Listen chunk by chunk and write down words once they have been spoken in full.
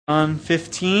John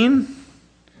 15,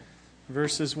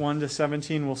 verses 1 to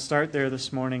 17. We'll start there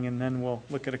this morning, and then we'll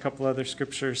look at a couple other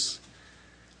scriptures.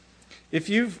 If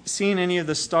you've seen any of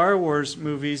the Star Wars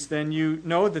movies, then you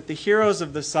know that the heroes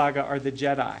of the saga are the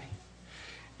Jedi.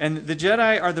 And the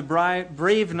Jedi are the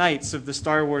brave knights of the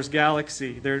Star Wars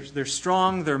galaxy. They're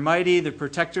strong, they're mighty, they're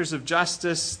protectors of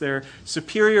justice, they're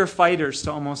superior fighters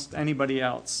to almost anybody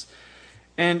else.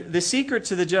 And the secret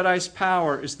to the Jedi's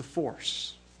power is the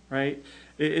Force, right?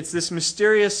 It's this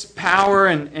mysterious power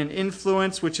and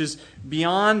influence which is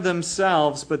beyond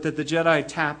themselves, but that the Jedi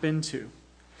tap into.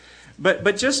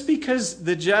 But just because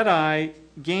the Jedi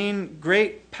gain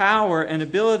great power and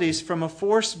abilities from a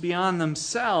force beyond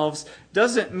themselves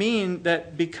doesn't mean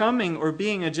that becoming or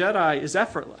being a Jedi is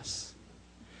effortless.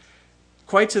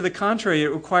 Quite to the contrary, it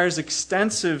requires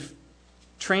extensive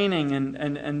training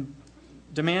and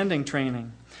demanding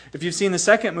training. If you've seen the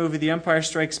second movie, The Empire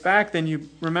Strikes Back, then you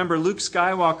remember Luke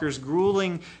Skywalker's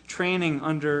grueling training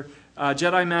under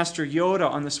Jedi Master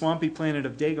Yoda on the swampy planet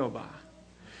of Dagobah.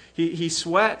 He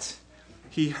sweat,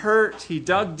 he hurt, he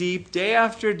dug deep day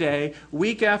after day,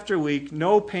 week after week,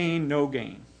 no pain, no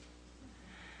gain.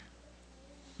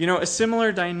 You know, a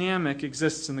similar dynamic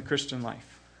exists in the Christian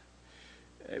life.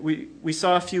 We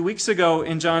saw a few weeks ago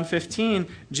in John 15,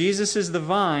 Jesus is the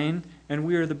vine and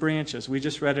we are the branches. We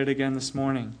just read it again this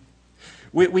morning.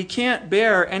 We can't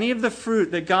bear any of the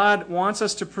fruit that God wants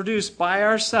us to produce by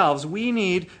ourselves. We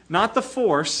need not the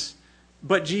force,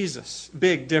 but Jesus.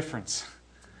 Big difference.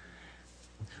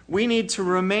 We need to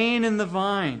remain in the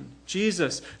vine,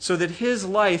 Jesus, so that His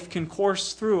life can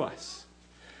course through us.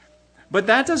 But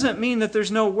that doesn't mean that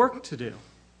there's no work to do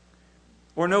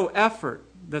or no effort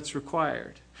that's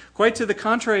required. Quite to the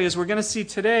contrary, as we're going to see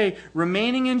today,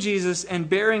 remaining in Jesus and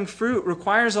bearing fruit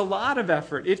requires a lot of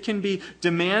effort. It can be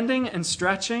demanding and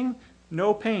stretching,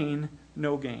 no pain,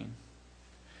 no gain.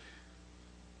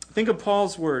 Think of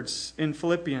Paul's words in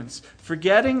Philippians.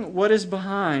 Forgetting what is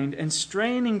behind and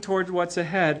straining toward what's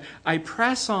ahead, I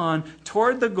press on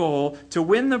toward the goal to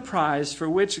win the prize for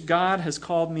which God has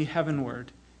called me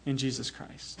heavenward in Jesus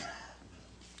Christ.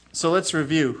 So let's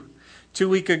review. 2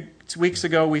 weeks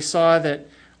ago, we saw that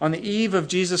on the eve of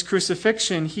Jesus'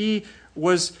 crucifixion, He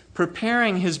was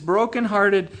preparing His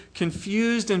brokenhearted,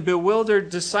 confused, and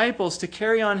bewildered disciples to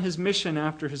carry on His mission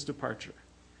after His departure.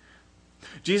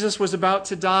 Jesus was about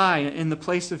to die in the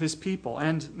place of His people,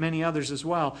 and many others as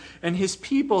well. And His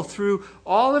people, through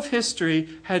all of history,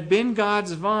 had been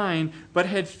God's vine, but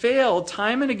had failed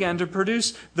time and again to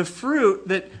produce the fruit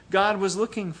that God was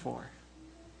looking for.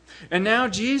 And now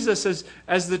Jesus,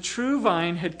 as the true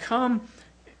vine, had come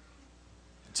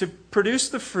to produce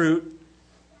the fruit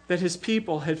that His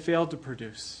people had failed to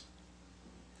produce.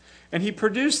 And He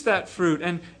produced that fruit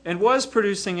and was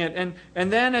producing it.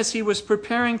 And then as He was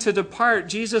preparing to depart,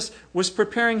 Jesus was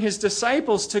preparing His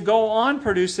disciples to go on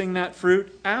producing that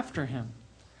fruit after Him.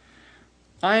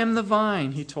 I am the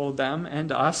vine, He told them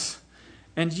and us,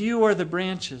 and you are the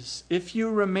branches. If you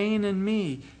remain in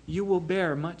me, you will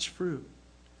bear much fruit.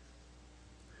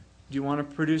 Do you want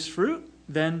to produce fruit?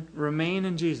 Then remain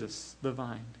in Jesus, the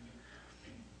vine.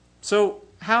 So,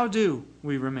 how do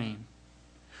we remain?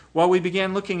 Well, we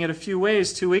began looking at a few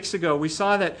ways 2 weeks ago. We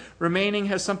saw that remaining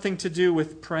has something to do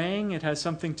with praying. It has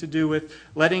something to do with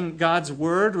letting God's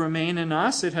Word remain in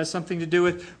us. It has something to do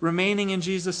with remaining in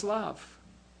Jesus' love.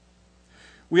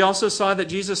 We also saw that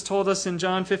Jesus told us in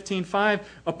John 15:5,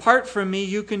 apart from me,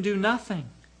 you can do nothing.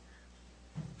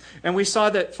 And we saw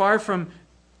that far from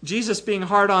Jesus being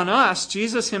hard on us,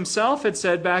 Jesus Himself had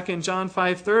said back in John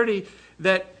 5:30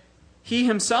 that He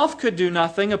Himself could do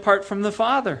nothing apart from the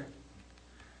Father.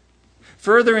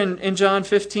 Further, in John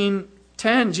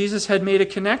 15:10, Jesus had made a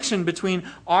connection between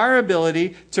our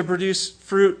ability to produce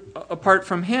fruit apart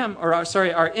from Him,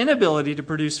 our inability to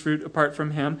produce fruit apart from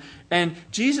Him, and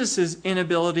Jesus'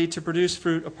 inability to produce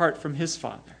fruit apart from His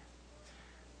Father.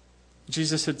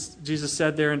 Jesus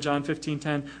said there in John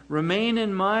 15:10, remain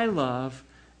in my love,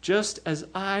 just as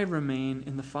I remain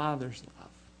in the Father's love.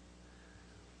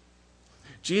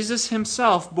 Jesus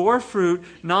Himself bore fruit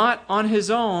not on His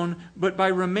own, but by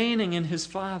remaining in His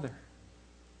Father.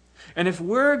 And if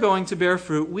we're going to bear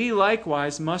fruit, we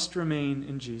likewise must remain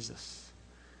in Jesus.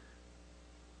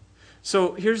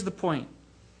 So here's the point.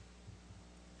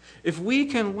 If we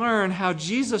can learn how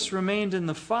Jesus remained in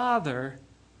the Father,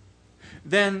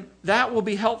 then that will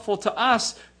be helpful to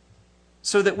us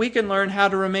so that we can learn how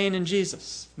to remain in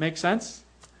Jesus. Make sense?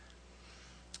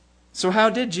 So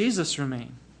how did Jesus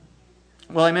remain?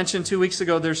 Well, I mentioned 2 weeks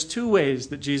ago there's two ways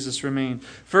that Jesus remained.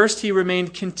 First, he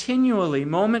remained continually,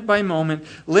 moment by moment,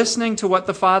 listening to what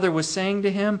the Father was saying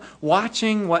to him,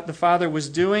 watching what the Father was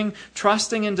doing,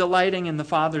 trusting and delighting in the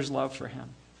Father's love for him.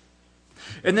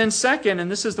 And then second, and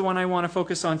this is the one I want to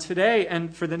focus on today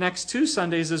and for the next 2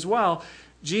 Sundays as well,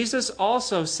 Jesus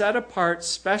also set apart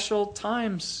special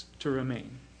times to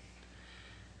remain.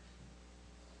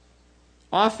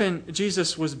 Often,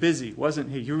 Jesus was busy,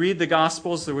 wasn't he? You read the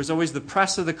Gospels, there was always the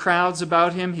press of the crowds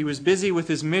about him. He was busy with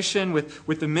his mission,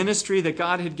 with the ministry that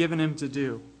God had given him to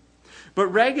do. But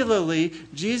regularly,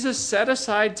 Jesus set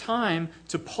aside time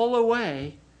to pull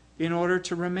away in order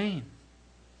to remain.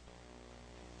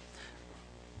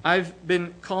 I've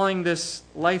been calling this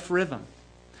life rhythm.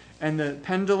 And the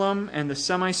pendulum and the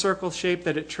semicircle shape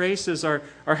that it traces are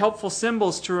helpful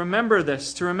symbols to remember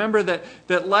this, to remember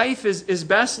that life is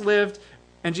best lived.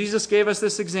 And Jesus gave us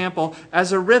this example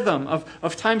as a rhythm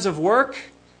of times of work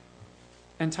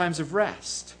and times of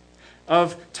rest,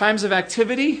 of times of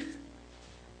activity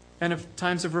and of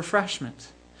times of refreshment,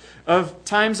 of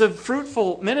times of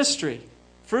fruitful ministry,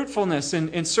 fruitfulness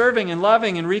in serving and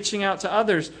loving and reaching out to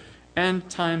others, and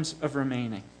times of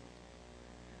remaining.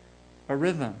 A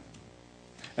rhythm.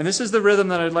 And this is the rhythm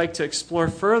that I'd like to explore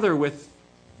further with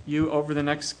you over the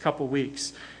next couple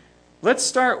weeks. Let's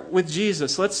start with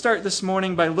Jesus. Let's start this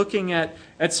morning by looking at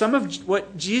some of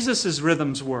what Jesus'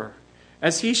 rhythms were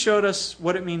as he showed us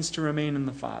what it means to remain in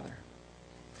the Father.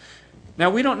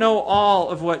 Now, we don't know all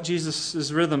of what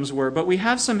Jesus' rhythms were, but we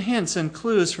have some hints and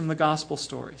clues from the gospel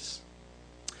stories.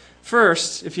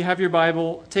 First, if you have your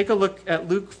Bible, take a look at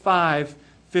Luke 5,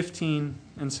 15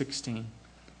 and 16.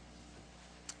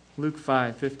 Luke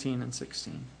 5, 15 and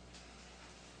 16.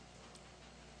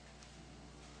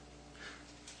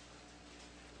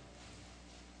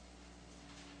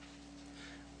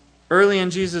 Early in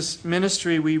Jesus'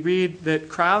 ministry, we read that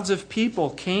crowds of people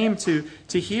came to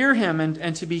hear him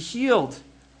and to be healed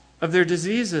of their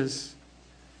diseases.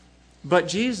 But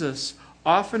Jesus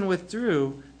often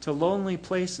withdrew to lonely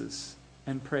places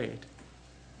and prayed.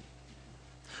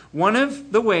 One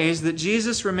of the ways that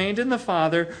Jesus remained in the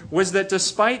Father was that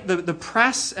despite the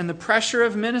press and the pressure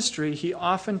of ministry, he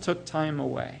often took time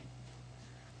away.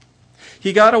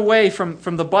 He got away from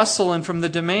the bustle and from the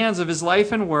demands of his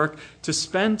life and work to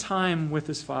spend time with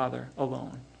his Father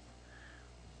alone.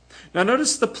 Now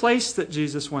notice the place that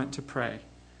Jesus went to pray.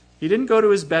 He didn't go to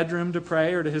his bedroom to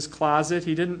pray or to his closet.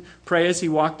 He didn't pray as he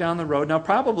walked down the road. Now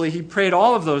probably he prayed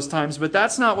all of those times, but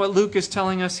that's not what Luke is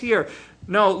telling us here.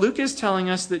 No, Luke is telling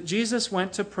us that Jesus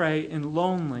went to pray in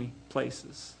lonely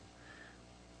places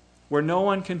where no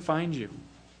one can find you,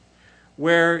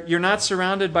 where you're not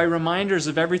surrounded by reminders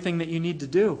of everything that you need to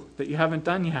do that you haven't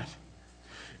done yet,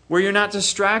 where you're not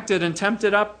distracted and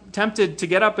tempted to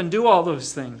get up and do all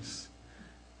those things.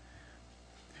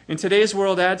 In today's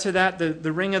world, add to that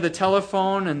the ring of the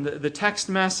telephone and the text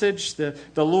message, the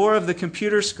lure of the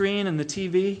computer screen and the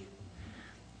TV.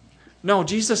 No,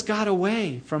 Jesus got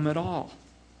away from it all.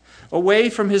 Away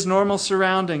from his normal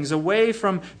surroundings, away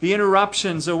from the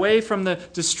interruptions, away from the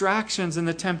distractions and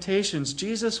the temptations.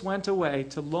 Jesus went away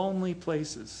to lonely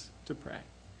places to pray.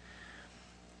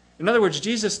 In other words,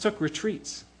 Jesus took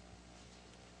retreats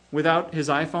without his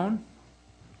iPhone,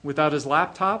 without his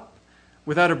laptop,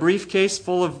 without a briefcase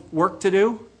full of work to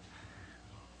do.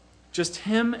 Just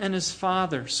him and his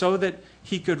Father, so that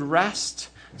he could rest,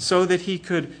 so that he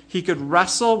could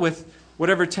wrestle with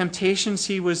whatever temptations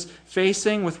he was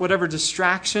facing, with whatever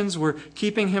distractions were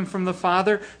keeping him from the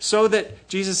Father, so that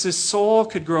Jesus' soul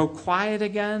could grow quiet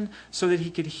again, so that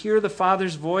he could hear the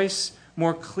Father's voice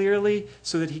more clearly,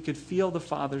 so that he could feel the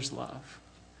Father's love.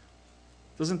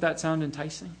 Doesn't that sound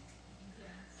enticing?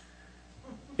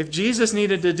 If Jesus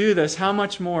needed to do this, how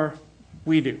much more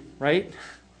we do, right?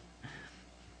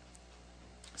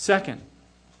 Second,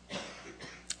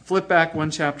 flip back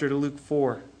one chapter to Luke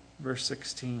 4, verse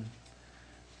 16.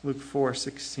 Luke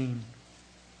 4:16.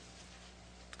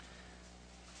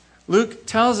 Luke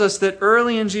tells us that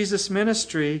early in Jesus'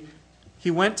 ministry, he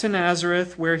went to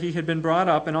Nazareth where he had been brought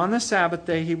up, and on the Sabbath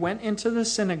day he went into the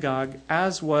synagogue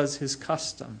as was his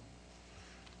custom.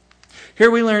 Here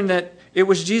we learn that it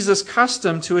was Jesus'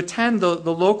 custom to attend the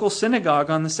local synagogue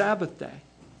on the Sabbath day.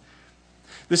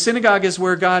 The synagogue is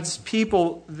where God's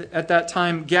people at that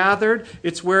time gathered.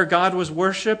 It's where God was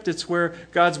worshipped. It's where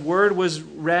God's word was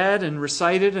read and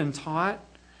recited and taught.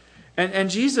 And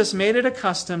Jesus made it a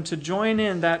custom to join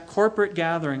in that corporate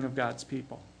gathering of God's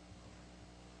people.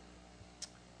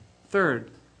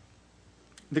 Third,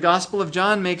 the Gospel of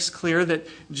John makes clear that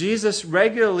Jesus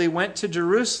regularly went to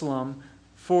Jerusalem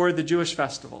for the Jewish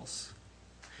festivals.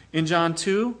 In John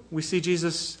 2, we see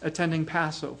Jesus attending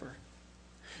Passover.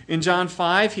 In John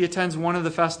 5, he attends one of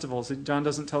the festivals. John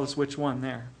doesn't tell us which one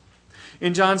there.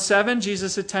 In John 7,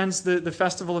 Jesus attends the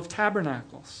Festival of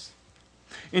Tabernacles.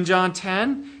 In John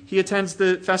 10, he attends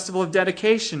the Festival of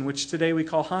Dedication, which today we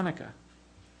call Hanukkah.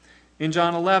 In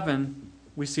John 11,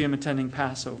 we see him attending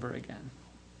Passover again.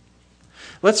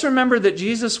 Let's remember that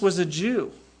Jesus was a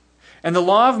Jew. And the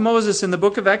law of Moses in the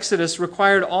book of Exodus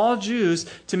required all Jews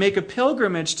to make a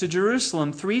pilgrimage to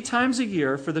Jerusalem 3 times a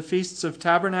year for the feasts of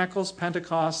Tabernacles,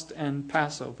 Pentecost, and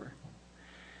Passover.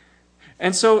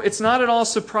 And so it's not at all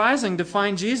surprising to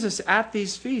find Jesus at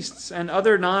these feasts and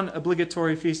other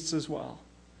non-obligatory feasts as well.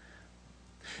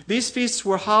 These feasts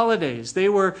were holidays. They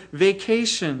were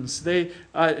vacations.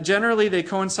 Generally, they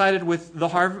coincided with the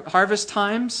harvest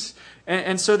times.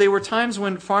 And so they were times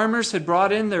when farmers had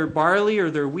brought in their barley or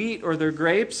their wheat or their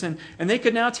grapes, and they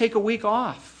could now take a week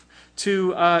off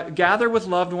to gather with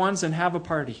loved ones and have a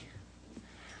party.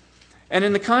 And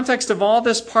in the context of all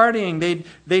this partying,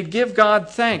 they'd give God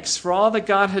thanks for all that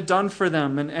God had done for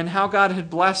them and how God had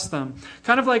blessed them.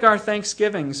 Kind of like our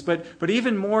Thanksgivings, but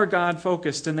even more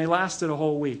God-focused, and they lasted a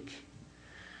whole week.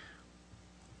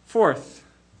 Fourth,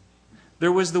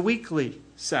 there was the weekly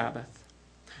Sabbath.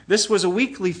 This was a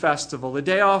weekly festival, a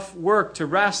day off work to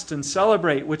rest and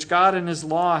celebrate, which God in His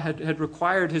law had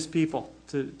required His people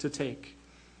to take.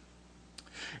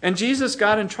 And Jesus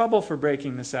got in trouble for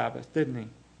breaking the Sabbath, didn't He?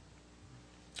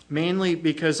 Mainly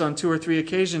because on 2 or 3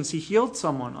 occasions He healed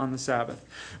someone on the Sabbath.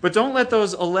 But don't let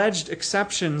those alleged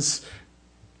exceptions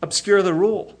obscure the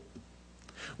rule.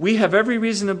 We have every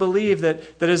reason to believe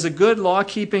that as a good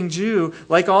law-keeping Jew,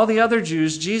 like all the other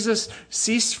Jews, Jesus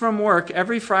ceased from work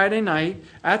every Friday night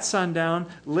at sundown,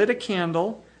 lit a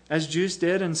candle, as Jews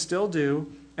did and still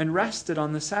do, and rested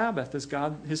on the Sabbath as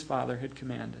God, His Father, had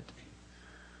commanded.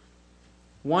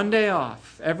 One day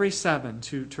off every 7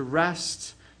 to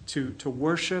rest, to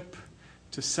worship,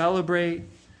 to celebrate,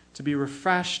 to be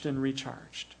refreshed and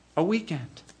recharged. A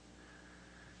weekend.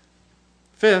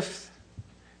 Fifth,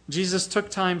 Jesus took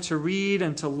time to read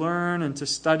and to learn and to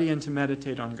study and to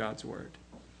meditate on God's Word.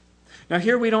 Now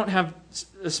here we don't have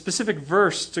a specific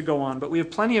verse to go on, but we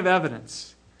have plenty of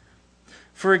evidence.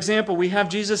 For example, we have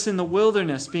Jesus in the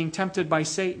wilderness being tempted by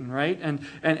Satan, right?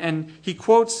 And he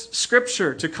quotes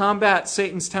Scripture to combat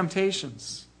Satan's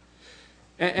temptations.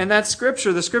 And that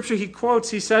Scripture, the Scripture he quotes,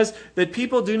 he says that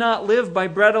people do not live by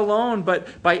bread alone,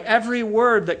 but by every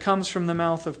word that comes from the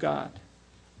mouth of God.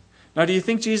 Now, do you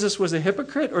think Jesus was a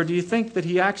hypocrite, or do you think that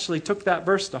he actually took that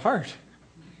verse to heart?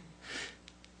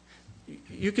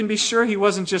 You can be sure he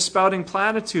wasn't just spouting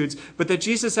platitudes, but that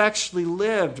Jesus actually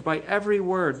lived by every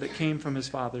word that came from his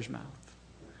Father's mouth.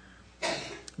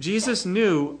 Jesus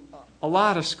knew a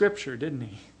lot of Scripture, didn't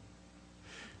he?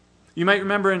 You might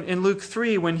remember in Luke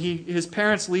 3 when his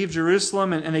parents leave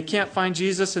Jerusalem and they can't find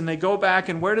Jesus, and they go back,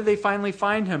 and where do they finally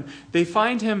find him? They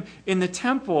find him in the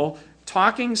temple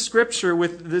talking Scripture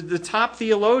with the top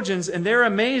theologians, and they're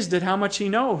amazed at how much he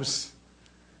knows.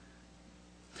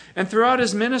 And throughout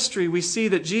his ministry, we see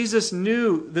that Jesus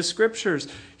knew the Scriptures.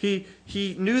 He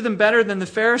knew them better than the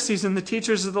Pharisees and the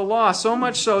teachers of the law, so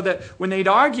much so that when they'd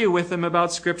argue with him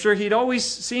about Scripture, he'd always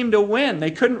seem to win.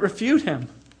 They couldn't refute him.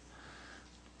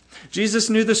 Jesus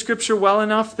knew the Scripture well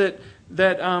enough that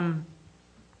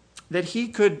he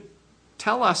could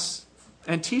tell us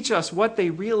and teach us what they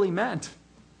really meant.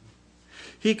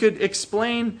 He could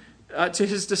explain to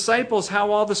his disciples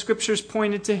how all the Scriptures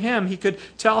pointed to him. He could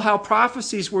tell how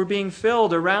prophecies were being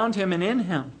filled around him and in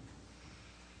him.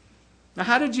 Now,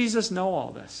 how did Jesus know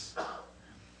all this?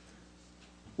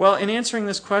 Well, in answering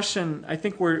this question, I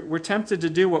think we're tempted to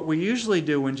do what we usually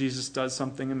do when Jesus does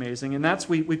something amazing, and that's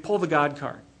we pull the God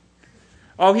card.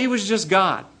 Oh, he was just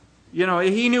God. You know,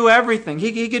 he knew everything.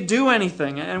 He could do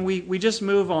anything, and we just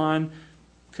move on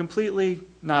completely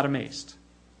not amazed.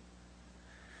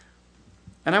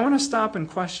 And I want to stop and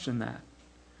question that.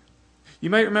 You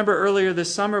might remember earlier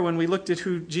this summer when we looked at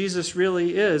who Jesus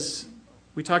really is,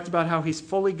 we talked about how he's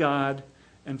fully God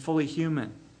and fully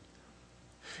human.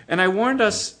 And I warned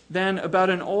us then about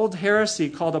an old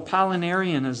heresy called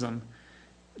Apollinarianism,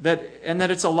 that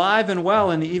it's alive and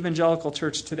well in the evangelical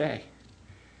church today.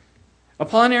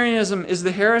 Apollinarianism is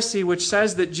the heresy which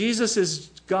says that Jesus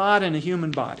is God in a human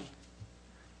body.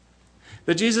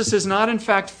 That Jesus is not in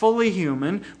fact fully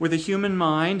human, with a human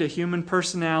mind, a human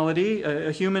personality,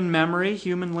 a human memory,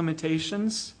 human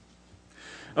limitations.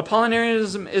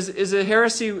 Apollinarianism is a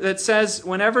heresy that says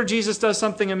whenever Jesus does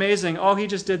something amazing, oh, he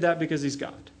just did that because he's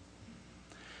God.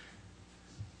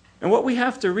 And what we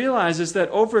have to realize is that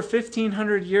over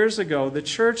 1,500 years ago, the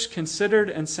church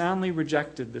considered and soundly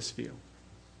rejected this view.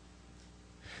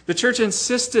 The church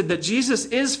insisted that Jesus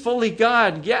is fully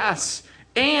God, yes,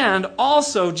 and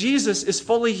also Jesus is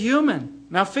fully human.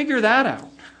 Now figure that out.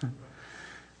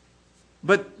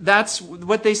 But that's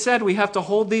what they said. We have to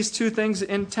hold these two things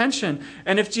in tension.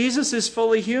 And if Jesus is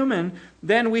fully human,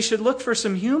 then we should look for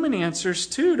some human answers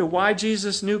too to why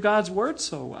Jesus knew God's word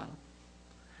so well.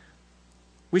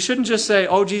 We shouldn't just say,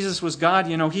 oh, Jesus was God.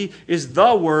 You know, he is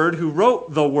the Word who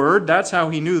wrote the Word. That's how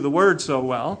he knew the Word so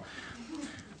well.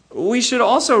 We should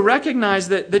also recognize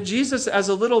that Jesus, as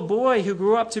a little boy who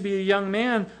grew up to be a young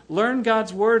man, learned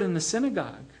God's Word in the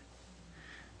synagogue.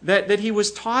 That he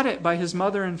was taught it by his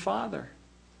mother and father.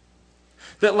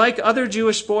 That like other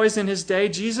Jewish boys in his day,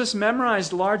 Jesus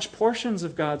memorized large portions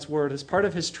of God's Word as part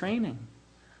of his training.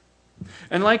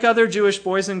 And like other Jewish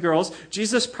boys and girls,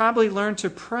 Jesus probably learned to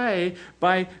pray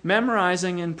by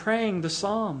memorizing and praying the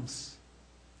Psalms.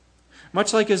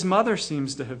 Much like his mother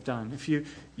seems to have done. If you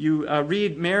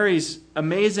read Mary's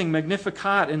amazing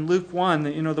Magnificat in Luke 1,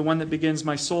 the one that begins,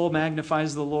 "My soul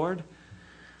magnifies the Lord."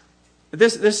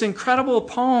 This incredible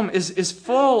poem is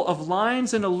full of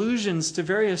lines and allusions to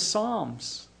various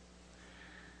psalms.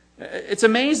 It's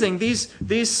amazing.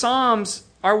 These psalms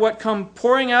are what come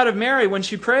pouring out of Mary when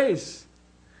she prays,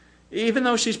 even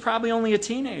though she's probably only a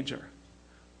teenager.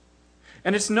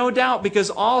 And it's no doubt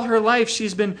because all her life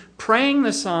she's been praying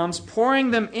the psalms, pouring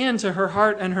them into her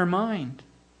heart and her mind.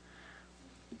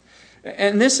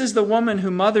 And this is the woman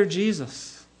who mothered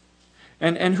Jesus.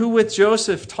 And who with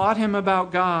Joseph taught him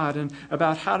about God and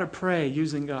about how to pray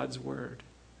using God's Word.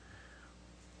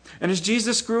 And as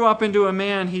Jesus grew up into a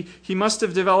man, he must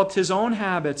have developed his own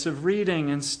habits of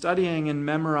reading and studying and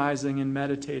memorizing and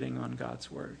meditating on God's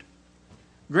Word.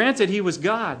 Granted, he was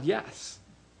God, yes.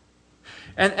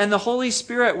 And the Holy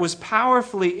Spirit was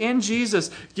powerfully in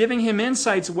Jesus, giving him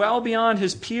insights well beyond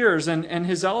his peers and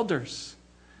his elders.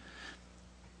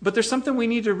 But there's something we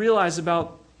need to realize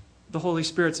about the Holy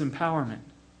Spirit's empowerment.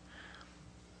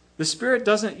 The Spirit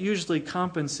doesn't usually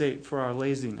compensate for our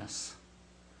laziness.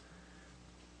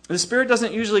 The Spirit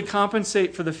doesn't usually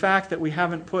compensate for the fact that we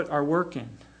haven't put our work in.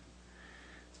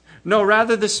 No,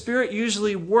 rather the Spirit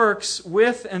usually works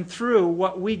with and through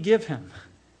what we give Him.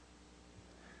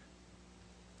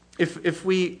 If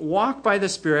we walk by the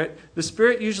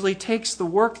Spirit usually takes the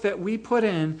work that we put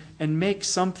in and makes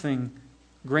something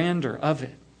grander of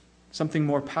it. Something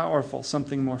more powerful,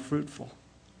 something more fruitful.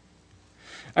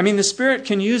 I mean, the Spirit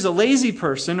can use a lazy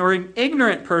person or an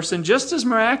ignorant person just as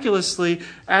miraculously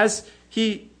as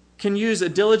He can use a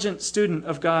diligent student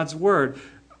of God's Word.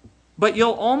 But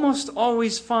you'll almost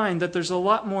always find that there's a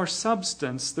lot more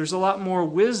substance, there's a lot more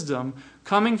wisdom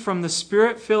coming from the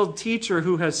Spirit-filled teacher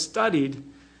who has studied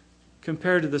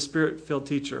compared to the Spirit-filled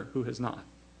teacher who has not.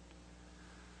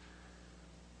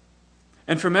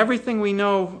 And from everything we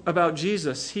know about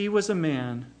Jesus, He was a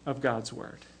man of God's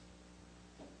Word.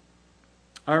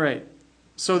 All right,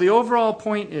 so the overall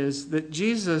point is that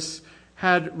Jesus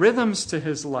had rhythms to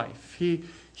His life. He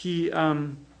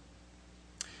not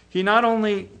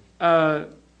only... what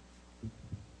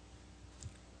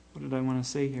did I want to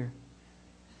say here?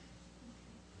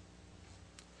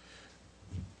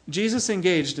 Jesus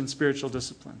engaged in spiritual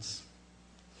disciplines.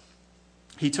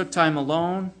 He took time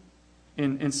alone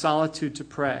in solitude to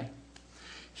pray.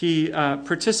 He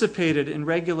participated in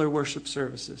regular worship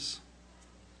services.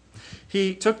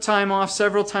 He took time off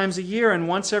several times a year and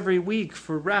once every week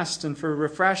for rest and for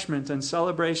refreshment and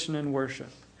celebration and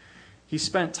worship. He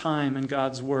spent time in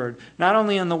God's Word. Not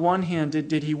only on the one hand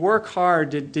did he work hard,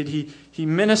 did he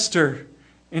minister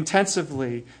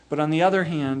intensively, but on the other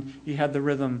hand, he had the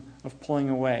rhythm of pulling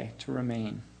away to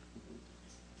remain.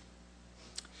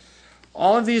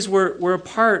 All of these were a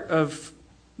part of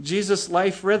Jesus'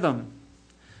 life rhythm.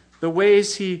 The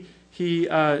ways he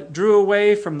drew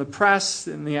away from the press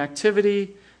and the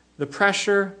activity, the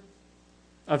pressure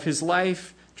of his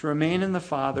life to remain in the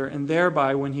Father, and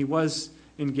thereby, when he was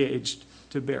engaged,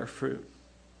 to bear fruit.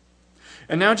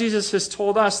 And now Jesus has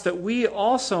told us that we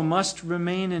also must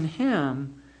remain in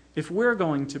Him if we're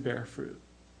going to bear fruit.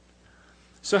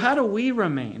 So how do we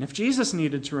remain? If Jesus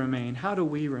needed to remain, how do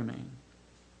we remain?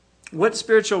 What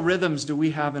spiritual rhythms do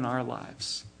we have in our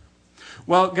lives?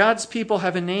 Well, God's people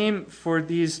have a name for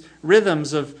these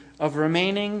rhythms of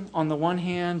remaining on the one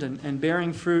hand and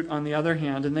bearing fruit on the other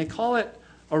hand, and they call it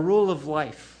a rule of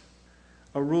life.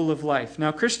 A rule of life.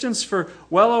 Now, Christians for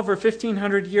well over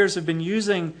 1,500 years have been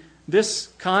using this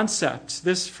concept,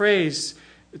 this phrase,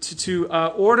 to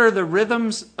order the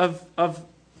rhythms of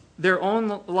their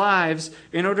own lives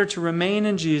in order to remain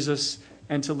in Jesus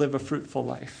and to live a fruitful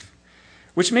life.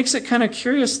 Which makes it kind of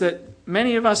curious that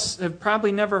many of us have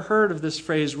probably never heard of this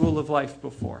phrase, rule of life,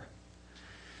 before.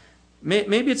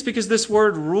 Maybe it's because this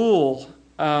word rule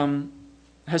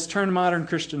has turned modern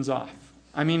Christians off.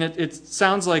 I mean, it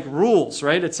sounds like rules,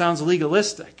 right? It sounds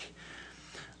legalistic.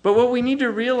 But what we need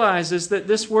to realize is that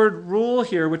this word rule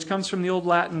here, which comes from the old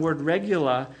Latin word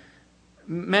regula,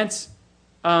 meant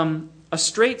a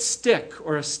straight stick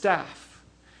or a staff,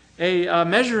 a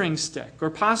measuring stick, or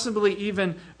possibly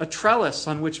even a trellis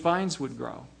on which vines would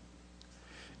grow.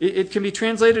 It can be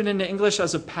translated into English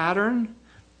as a pattern,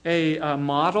 a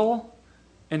model,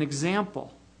 an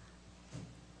example.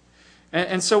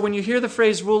 And so when you hear the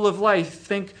phrase rule of life,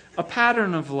 think a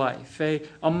pattern of life,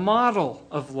 a model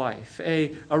of life,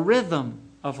 a rhythm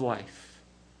of life.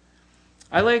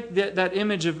 I like that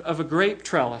image of a grape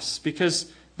trellis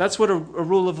because that's what a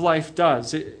rule of life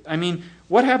does.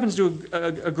 What happens to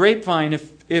a grapevine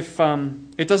if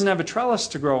it doesn't have a trellis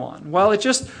to grow on? Well, it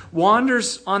just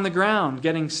wanders on the ground,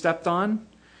 getting stepped on,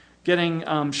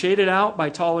 getting shaded out by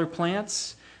taller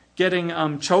plants,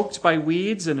 getting choked by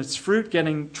weeds, and its fruit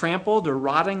getting trampled or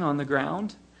rotting on the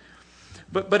ground.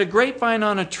 But a grapevine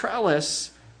on a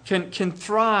trellis can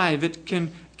thrive. It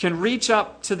can reach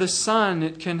up to the sun.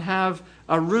 It can have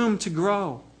a room to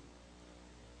grow.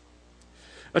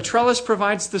 A trellis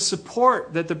provides the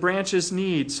support that the branches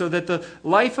need so that the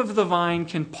life of the vine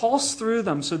can pulse through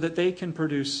them so that they can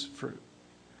produce fruit.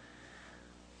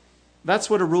 That's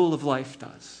what a rule of life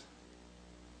does.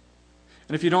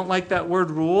 And if you don't like that word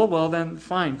rule, well then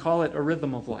fine, call it a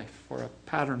rhythm of life or a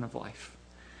pattern of life.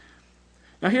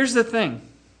 Now here's the thing.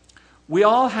 We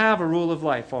all have a rule of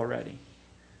life already.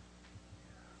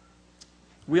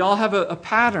 We all have a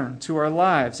pattern to our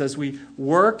lives as we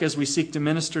work, as we seek to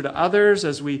minister to others,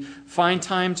 as we find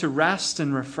time to rest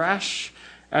and refresh,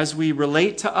 as we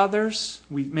relate to others,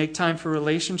 we make time for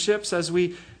relationships, as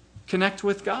we connect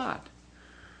with God.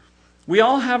 We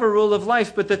all have a rule of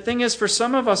life, but the thing is, for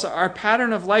some of us, our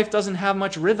pattern of life doesn't have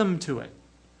much rhythm to it.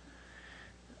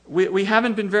 We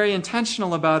haven't been very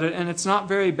intentional about it, and it's not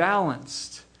very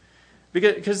balanced.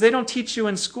 Because they don't teach you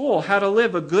in school how to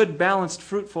live a good, balanced,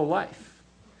 fruitful life.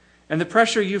 And the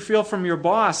pressure you feel from your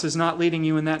boss is not leading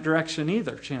you in that direction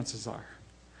either, chances are.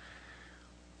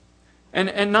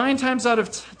 And 9 times out of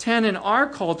 10 in our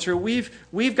culture, we've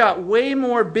got way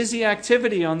more busy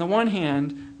activity on the one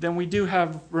hand than we do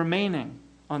have remaining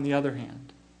on the other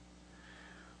hand.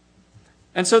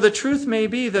 And so the truth may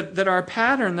be that our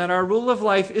pattern, that our rule of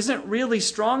life isn't really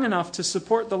strong enough to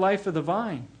support the life of the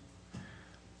vine.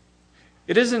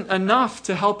 It isn't enough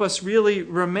to help us really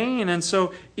remain. And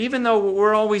so even though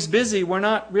we're always busy, we're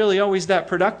not really always that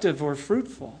productive or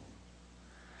fruitful.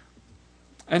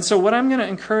 And so what I'm going to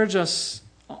encourage us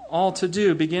all to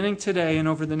do, beginning today and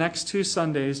over the next 2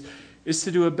 Sundays, is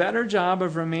to do a better job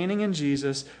of remaining in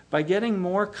Jesus by getting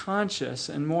more conscious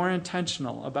and more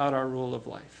intentional about our rule of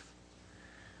life.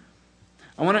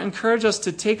 I want to encourage us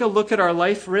to take a look at our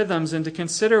life rhythms and to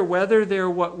consider whether they're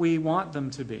what we want them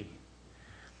to be.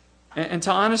 And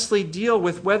to honestly deal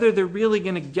with whether they're really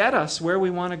going to get us where we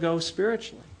want to go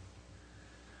spiritually.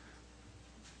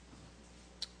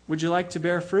 Would you like to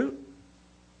bear fruit?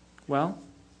 Well,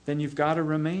 then you've got to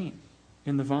remain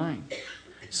in the vine.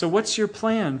 So what's your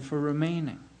plan for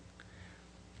remaining?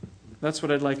 That's what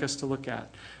I'd like us to look at.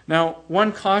 Now,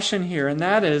 one caution here, and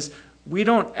that is, we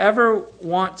don't ever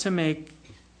want to make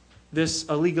this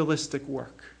a legalistic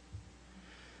work.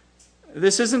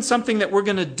 This isn't something that we're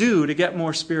going to do to get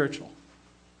more spiritual.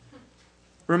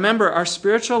 Remember, our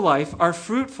spiritual life, our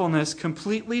fruitfulness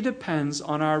completely depends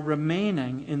on our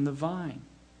remaining in the vine.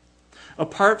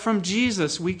 Apart from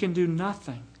Jesus, we can do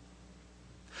nothing.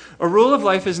 A rule of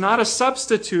life is not a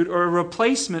substitute or a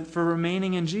replacement for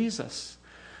remaining in Jesus.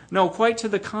 No, quite to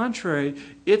the contrary,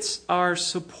 it's our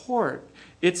support.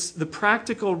 It's the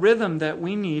practical rhythm that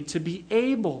we need to be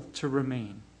able to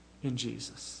remain in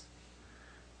Jesus.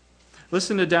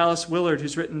 Listen to Dallas Willard,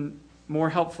 who's written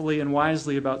more helpfully and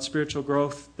wisely about spiritual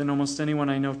growth than almost anyone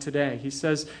I know today. He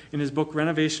says in his book,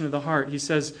 Renovation of the Heart, he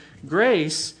says,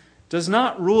 grace does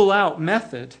not rule out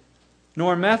method,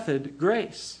 nor method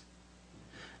grace.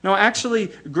 No, actually,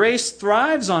 grace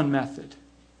thrives on method,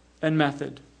 and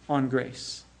method on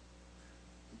grace.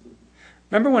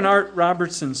 Remember when Art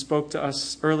Robertson spoke to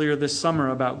us earlier this summer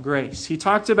about grace? He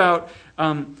talked about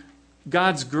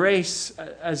God's grace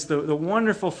as the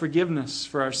wonderful forgiveness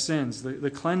for our sins,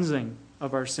 the cleansing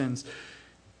of our sins.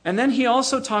 And then he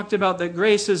also talked about that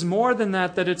grace is more than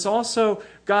that it's also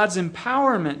God's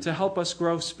empowerment to help us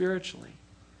grow spiritually.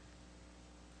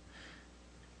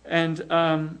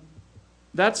 And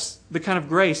that's the kind of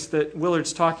grace that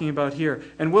Willard's talking about here.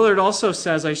 And Willard also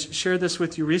says, I shared this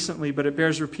with you recently, but it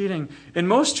bears repeating, in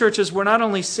most churches we're not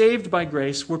only saved by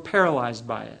grace, we're paralyzed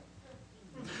by it.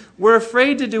 We're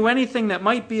afraid to do anything that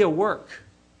might be a work.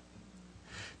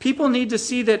 People need to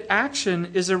see that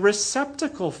action is a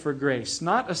receptacle for grace,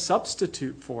 not a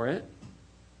substitute for it.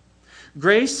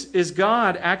 Grace is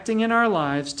God acting in our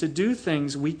lives to do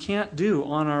things we can't do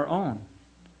on our own.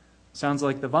 Sounds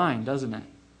like the vine, doesn't it?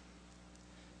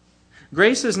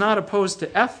 Grace is not opposed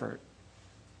to effort.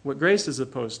 What grace is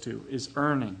opposed to is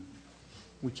earning.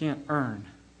 We can't earn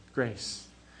grace.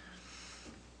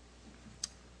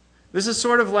 This is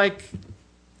sort of like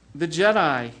the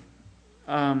Jedi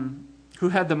who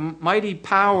had the mighty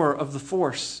power of the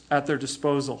Force at their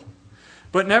disposal.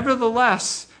 But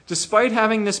nevertheless, despite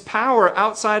having this power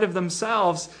outside of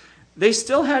themselves, they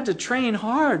still had to train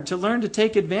hard to learn to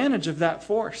take advantage of that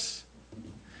force.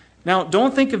 Now,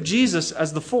 don't think of Jesus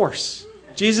as the Force.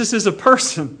 Jesus is a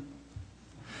person.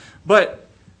 But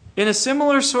in a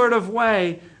similar sort of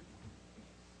way,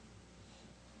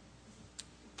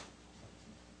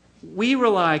 we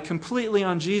rely completely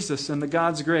on Jesus and the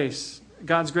God's grace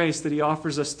that He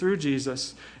offers us through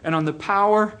Jesus, and on the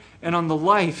power and on the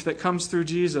life that comes through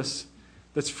Jesus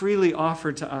that's freely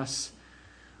offered to us.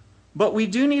 But we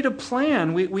do need a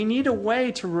plan. We need a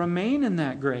way to remain in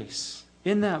that grace,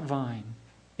 in that vine,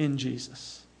 in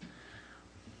Jesus.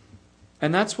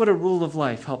 And that's what a rule of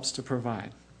life helps to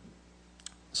provide.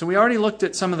 So we already looked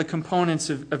at some of the components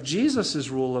of Jesus'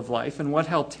 rule of life and what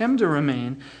helped him to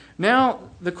remain. Now,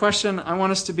 the question I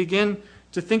want us to begin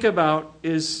to think about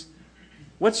is,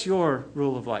 what's your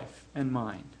rule of life and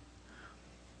mine?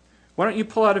 Why don't you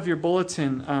pull out of your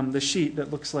bulletin the sheet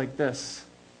that looks like this?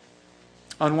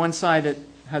 On one side, it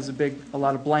has a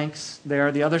lot of blanks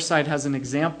there. The other side has an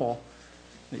example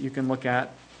that you can look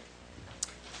at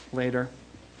later.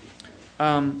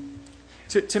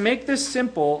 To make this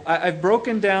simple, I've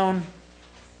broken down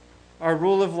our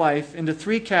rule of life into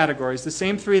 3 categories, the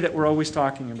same 3 that we're always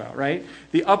talking about, right?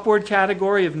 The upward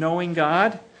category of knowing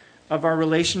God, of our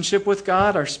relationship with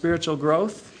God, our spiritual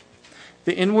growth.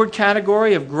 The inward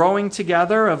category of growing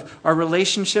together, of our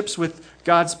relationships with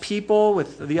God's people,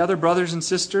 with the other brothers and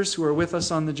sisters who are with us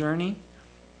on the journey,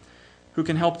 who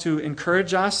can help to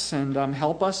encourage us and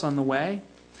help us on the way.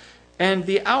 And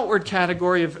the outward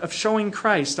category of showing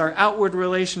Christ, our outward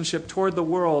relationship toward the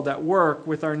world, at work,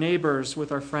 with our neighbors,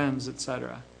 with our friends,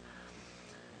 etc.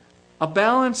 A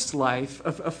balanced life,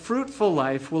 a fruitful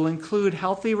life, will include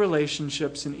healthy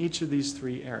relationships in each of these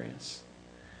 3 areas.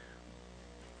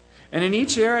 And in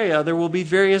each area, there will be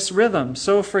various rhythms.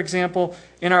 So, for example,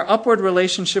 in our upward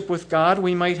relationship with God,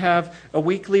 we might have a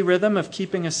weekly rhythm of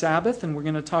keeping a Sabbath, and we're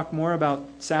going to talk more about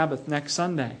Sabbath next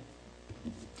Sunday.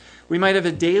 We might have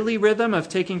a daily rhythm of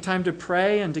taking time to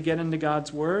pray and to get into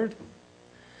God's Word.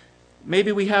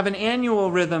 Maybe we have an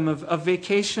annual rhythm of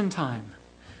vacation time,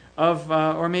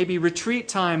 or maybe retreat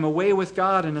time away with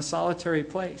God in a solitary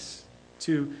place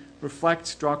to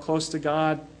reflect, draw close to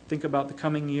God, think about the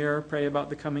coming year, pray about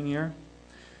the coming year.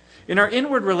 In our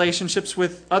inward relationships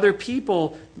with other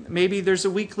people, maybe there's a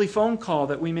weekly phone call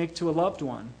that we make to a loved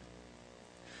one.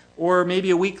 Or maybe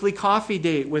a weekly coffee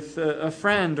date with a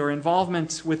friend, or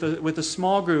involvement with a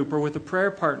small group or with a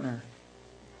prayer partner.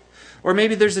 Or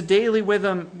maybe there's a daily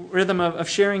rhythm of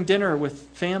sharing dinner with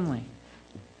family.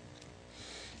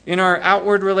 In our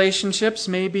outward relationships,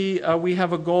 maybe we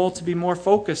have a goal to be more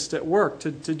focused at work,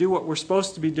 to do what we're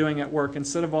supposed to be doing at work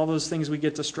instead of all those things we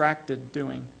get distracted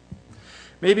doing.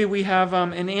 Maybe we have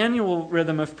an annual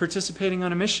rhythm of participating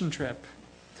on a mission trip.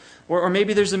 Or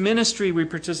maybe there's a ministry we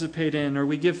participate in or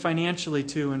we give financially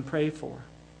to and pray for.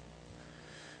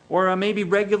 Or maybe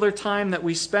regular time that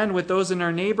we spend with those in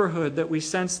our neighborhood that we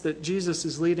sense that Jesus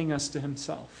is leading us to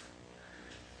Himself.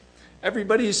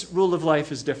 Everybody's rule of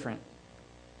life is different.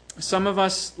 Some of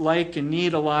us like and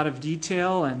need a lot of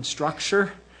detail and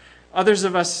structure. Others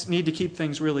of us need to keep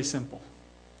things really simple.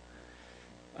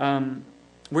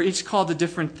 We're each called to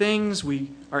different things. We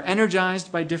are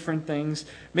energized by different things.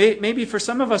 Maybe for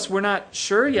some of us, we're not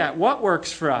sure yet what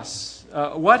works for us,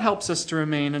 what helps us to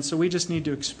remain, and so we just need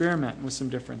to experiment with some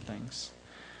different things.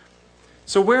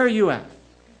 So where are you at?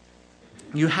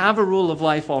 You have a rule of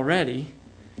life already,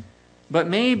 but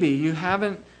maybe you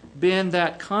haven't been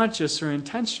that conscious or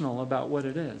intentional about what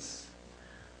it is.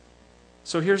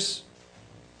 So here's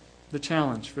the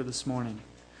challenge for this morning.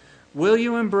 Will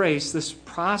you embrace this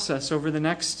process over the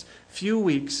next few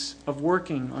weeks of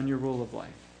working on your rule of life?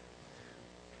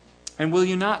 And will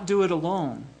you not do it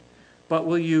alone, but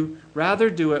will you rather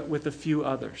do it with a few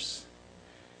others?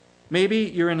 Maybe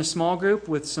you're in a small group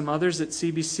with some others at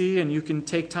CBC, and you can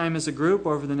take time as a group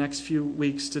over the next few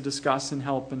weeks to discuss and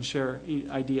help and share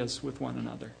ideas with one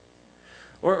another.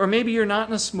 Or maybe you're not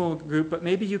in a small group, but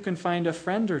maybe you can find a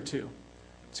friend or two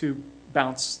to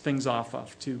bounce things off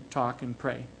of, to talk and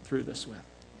pray through this with.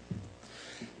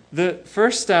 The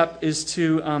first step is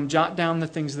to jot down the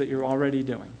things that you're already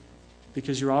doing,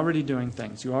 because you're already doing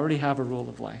things. You already have a rule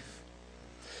of life.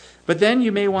 But then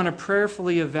you may want to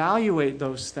prayerfully evaluate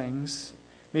those things.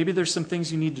 Maybe there's some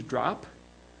things you need to drop.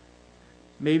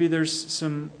 Maybe there's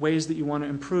some ways that you want to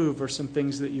improve or some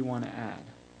things that you want to add.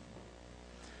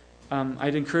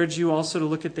 I'd encourage you also to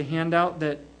look at the handout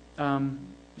that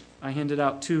I handed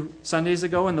out 2 Sundays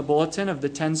ago in the bulletin of the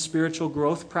 10 spiritual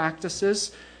growth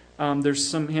practices. There's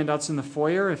some handouts in the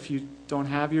foyer if you don't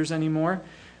have yours anymore.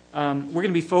 We're going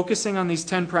to be focusing on these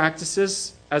 10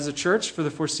 practices as a church for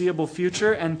the foreseeable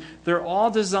future, and they're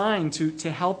all designed to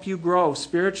help you grow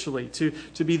spiritually,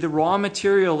 to be the raw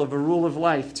material of a rule of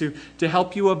life, to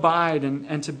help you abide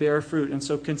and to bear fruit. And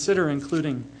so consider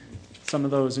including some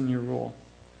of those in your rule.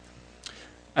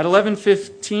 At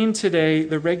 11:15 today,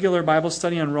 the regular Bible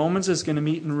study on Romans is going to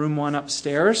meet in room 1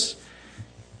 upstairs.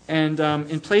 And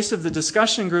in place of the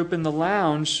discussion group in the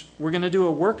lounge, we're going to do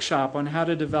a workshop on how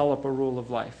to develop a rule of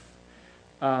life,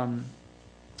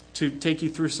 to take you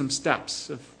through some steps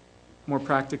of more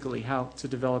practically how to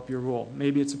develop your rule.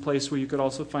 Maybe it's a place where you could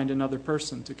also find another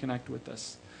person to connect with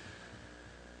this.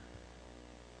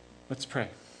 Let's pray.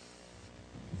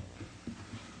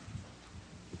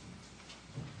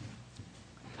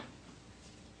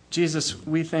 Jesus,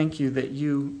 we thank you that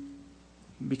you,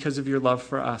 because of your love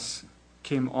for us,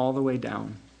 came all the way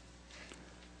down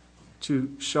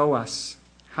to show us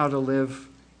how to live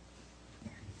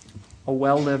a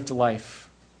well-lived life,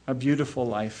 a beautiful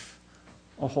life,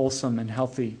 a wholesome and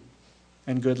healthy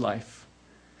and good life.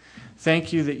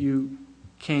 Thank you that you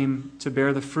came to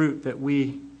bear the fruit that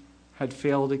we had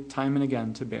failed time and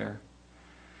again to bear.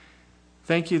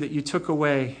 Thank you that you took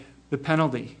away the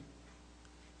penalty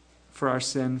for our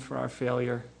sin, for our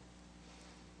failure,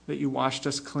 that you washed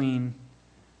us clean,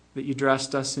 that you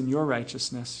dressed us in your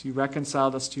righteousness, you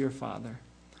reconciled us to your Father,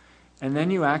 and then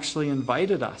you actually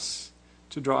invited us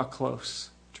to draw close,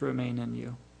 to remain in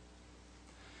you.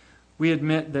 We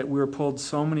admit that we're pulled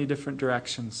so many different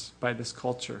directions by this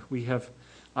culture. We have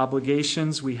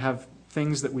obligations, we have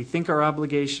things that we think are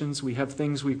obligations, we have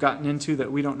things we've gotten into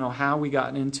that we don't know how we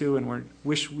gotten into and we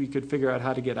wish we could figure out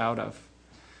how to get out of.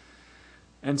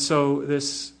 And so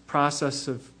this process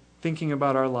of thinking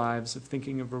about our lives, of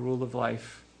thinking of a rule of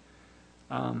life,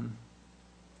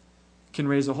 can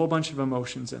raise a whole bunch of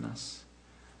emotions in us.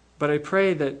 But I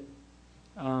pray that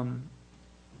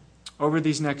over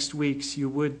these next weeks you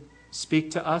would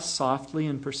speak to us softly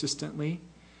and persistently,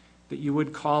 that you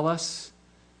would call us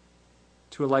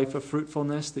to a life of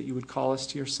fruitfulness, that you would call us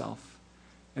to yourself,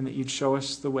 and that you'd show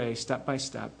us the way, step by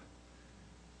step,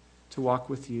 to walk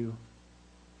with you,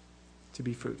 to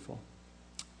be fruitful.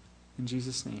 In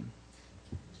Jesus' name,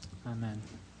 amen.